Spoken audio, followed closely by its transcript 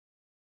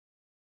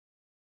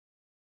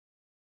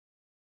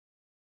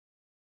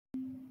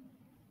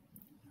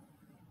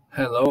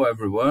Hello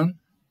everyone,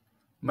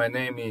 my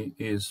name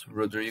is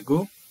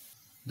Rodrigo.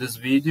 This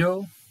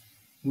video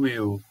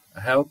will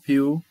help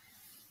you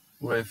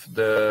with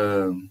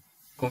the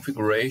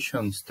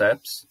configuration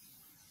steps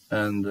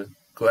and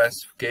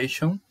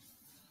classification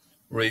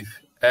with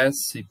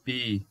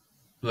SCP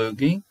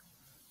plugin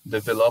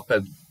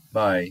developed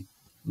by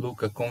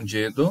Luca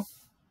Congedo,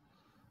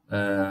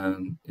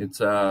 and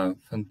it's a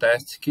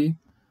fantastic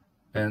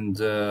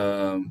and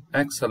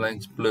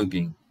excellent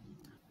plugin.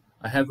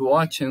 I have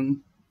watched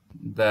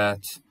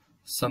that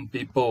some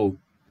people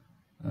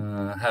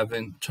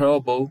having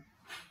trouble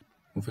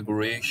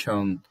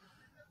configuration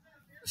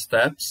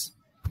steps,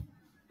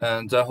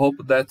 and I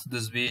hope that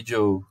this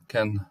video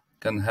can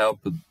help.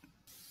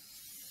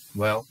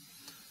 Well,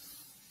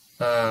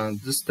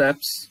 the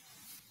steps,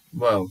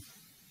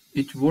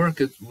 it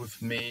worked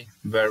with me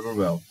very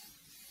well,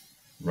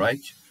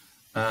 right?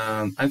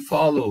 I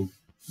follow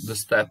the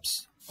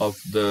steps of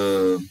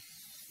the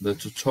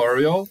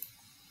tutorial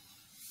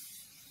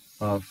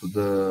of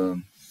the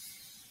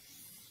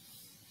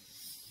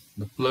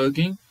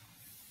plugin,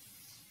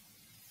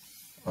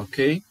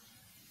 okay?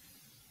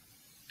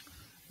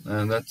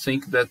 And I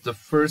think that the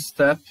first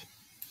step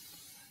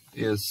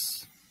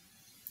is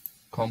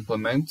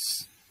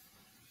complements.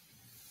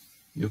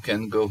 You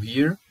can go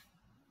here.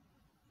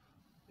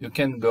 You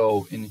can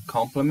go in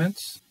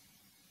complements.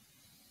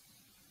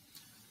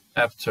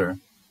 After,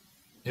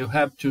 you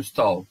have to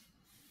install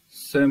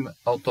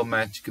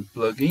semi-automatic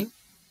plugin,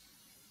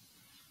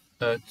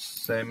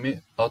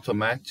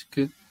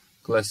 semi-automatic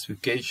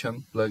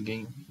classification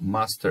plugin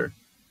master,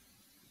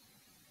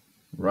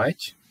 right?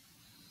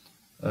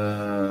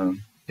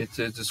 It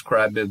is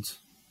described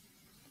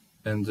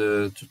in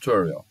the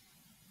tutorial.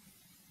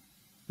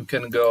 You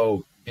can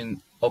go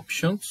in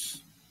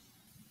options,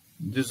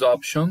 this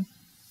option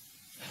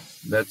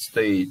that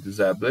stay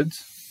disabled,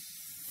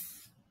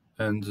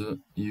 and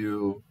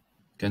you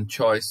can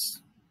choose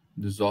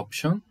this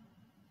option.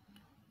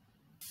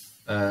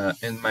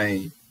 In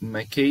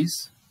my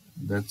case,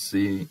 that's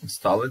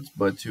installed,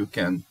 but you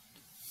can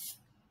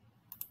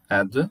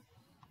add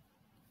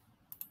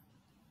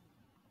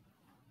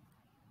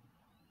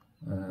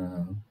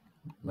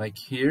like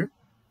here,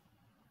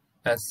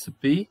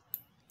 SCP,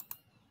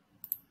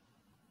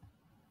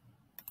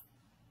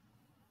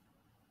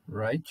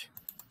 right?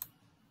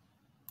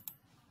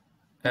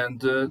 And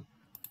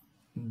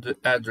the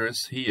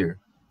address here.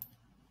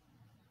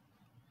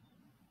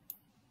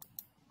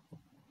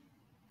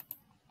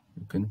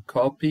 You can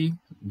copy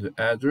the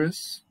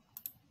address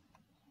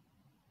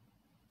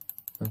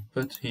and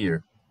put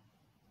here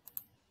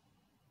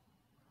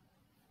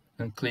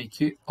and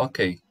click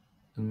OK.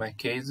 In my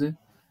case,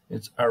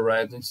 it's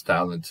already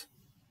installed.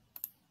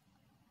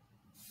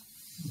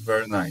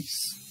 Very nice.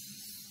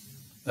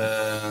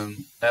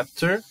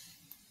 After,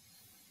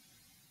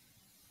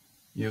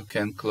 you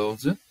can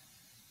close it.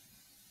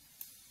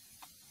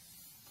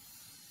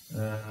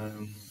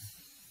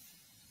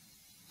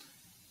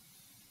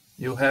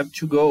 You have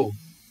to go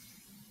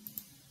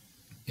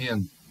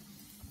in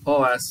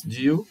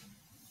OSGeo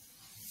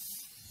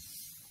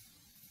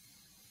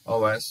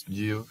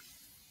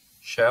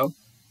shell,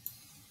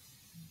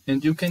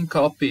 and you can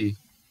copy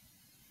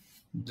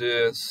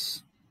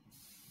this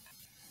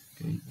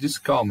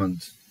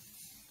command,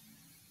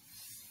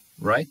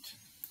 right?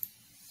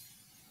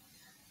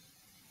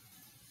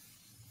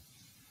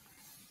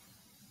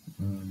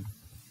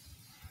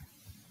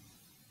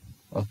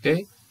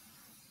 Okay,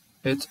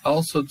 it's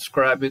also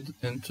described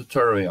in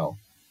tutorial.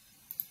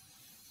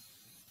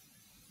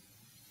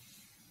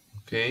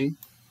 Okay,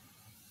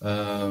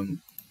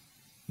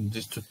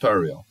 this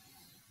tutorial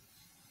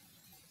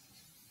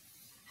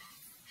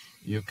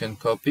you can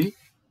copy,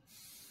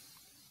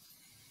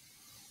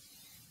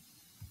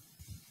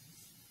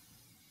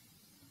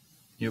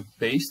 you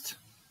paste.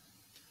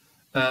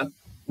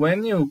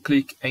 When you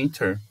click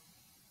enter,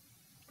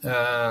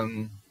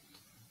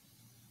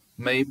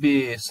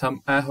 maybe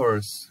some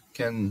errors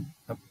can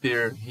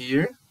appear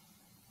here,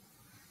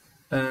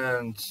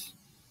 and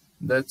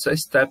that's a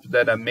step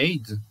that I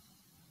made.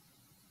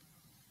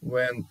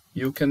 When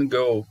you can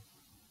go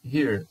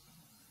here,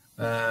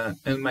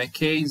 in my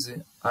case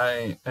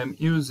I am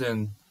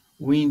using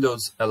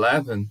Windows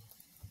 11.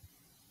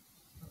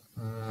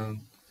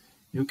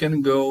 You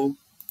can go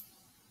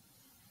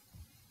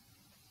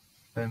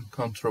and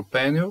control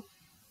panel,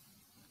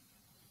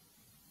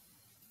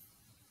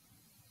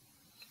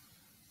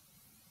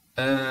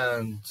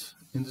 and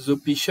in this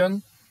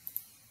option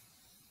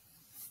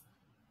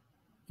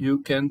you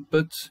can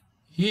put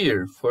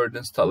here for the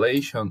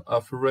installation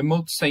of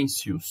Remotior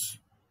Sensius,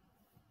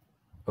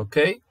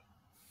 okay,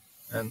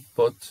 and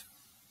put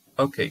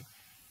OK,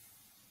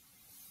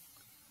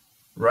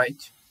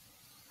 right?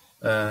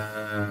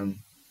 And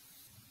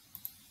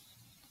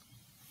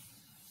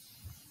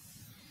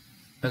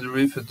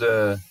with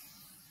the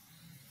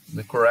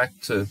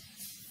correct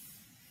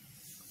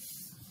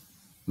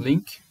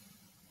link,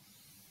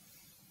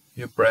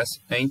 you press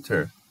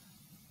enter.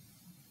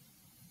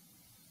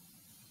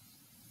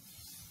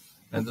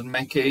 And in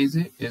my case,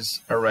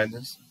 it's already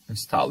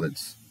installed.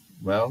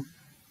 Well,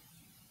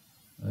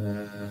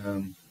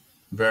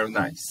 very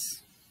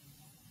nice.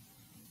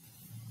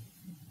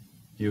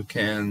 You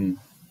can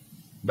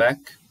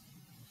back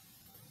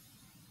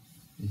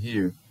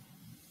here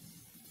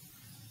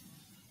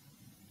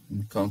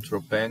in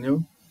control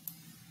panel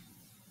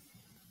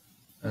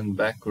and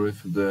back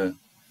with the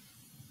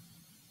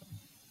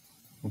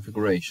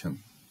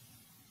configuration.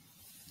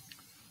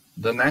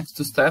 The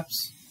next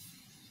steps,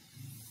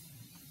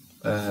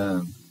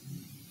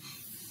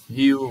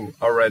 you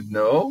already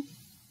know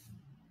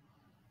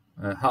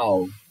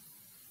how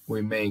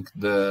we make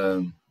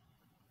the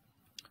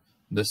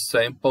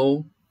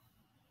sample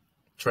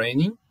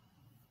training,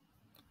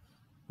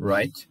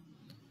 right?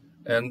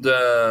 And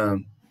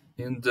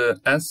in the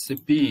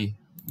SCP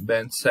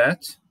band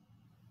set,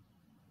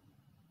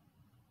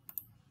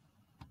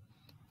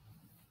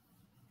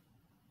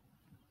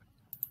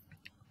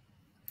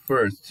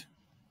 first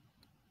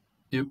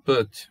you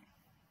put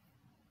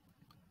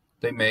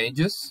the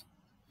images.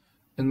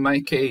 In my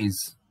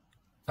case,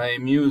 I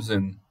am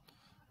using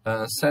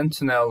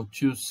Sentinel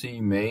 2C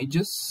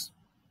images,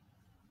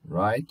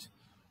 right,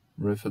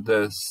 with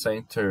the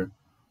center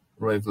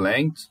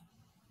wavelength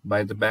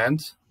by the band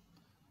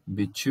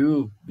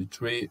B2,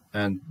 B3,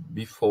 and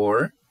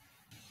B4,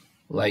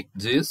 like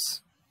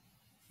this,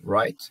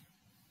 right,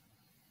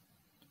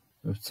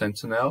 with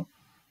Sentinel.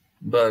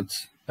 But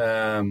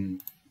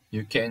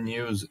you can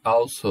use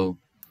also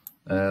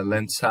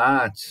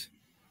Landsat,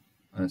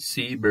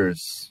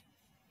 Cibers,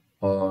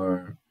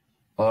 or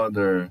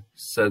other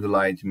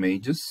satellite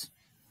images,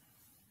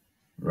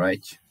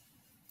 right?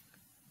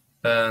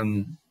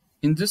 In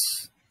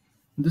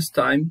this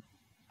time,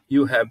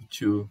 you have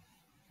to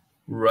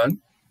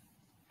run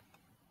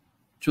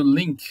to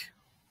link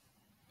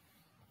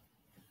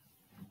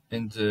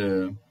in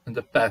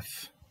the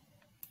path,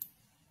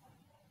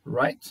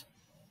 right?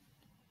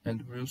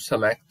 And we'll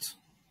select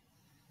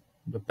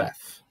the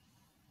path.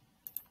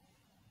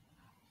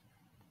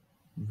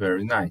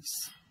 Very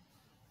nice.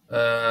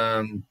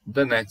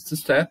 The next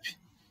step,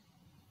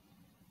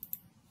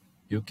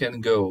 you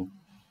can go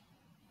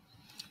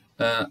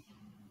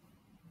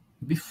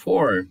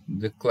before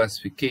the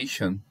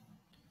classification,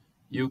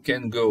 you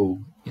can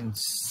go in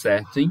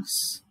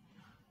settings,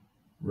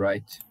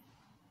 right,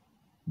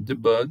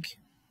 debug,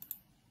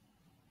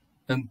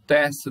 and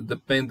test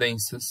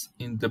dependencies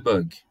in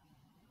debug,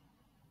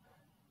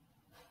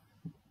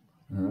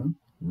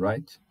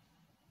 right,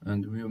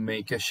 and we'll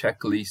make a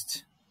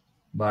checklist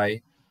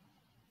by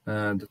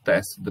the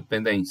test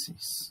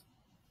dependencies.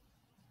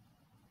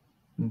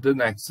 The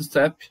next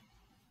step,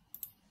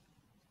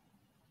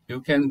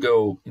 you can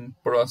go in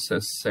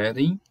process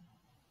setting,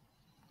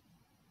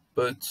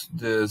 put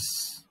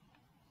this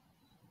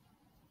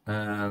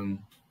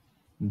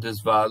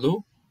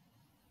value,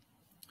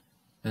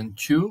 and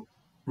choose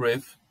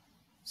with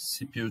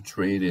CPU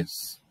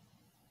traces,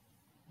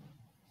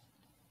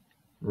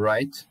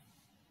 right?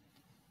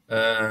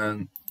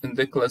 And in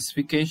the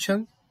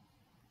classification,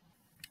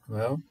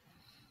 well,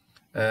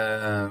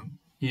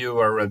 you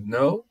already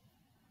know,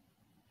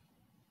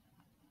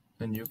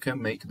 and you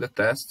can make the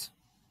test.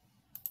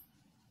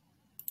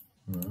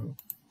 Well,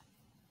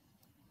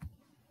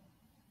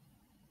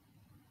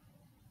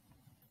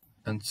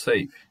 and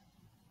save.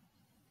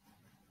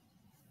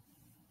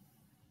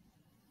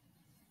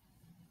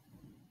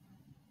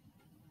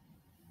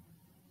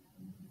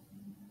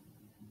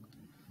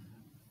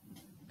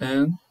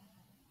 And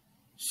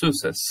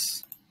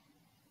success.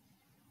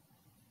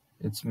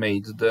 It's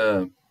made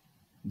the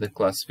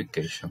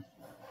classification,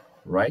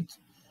 right?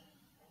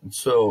 And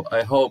so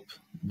I hope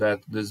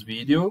that this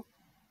video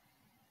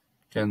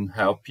can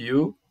help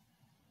you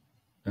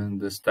in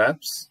the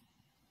steps,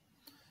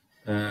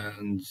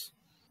 and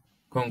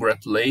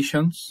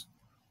congratulations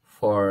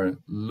for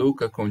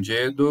Luca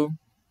Congedo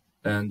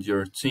and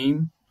your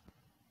team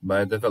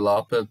by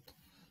developing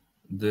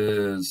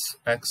this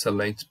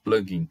excellent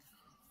plugin,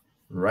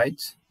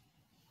 right?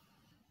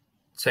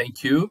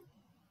 Thank you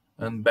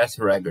and best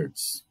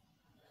regards.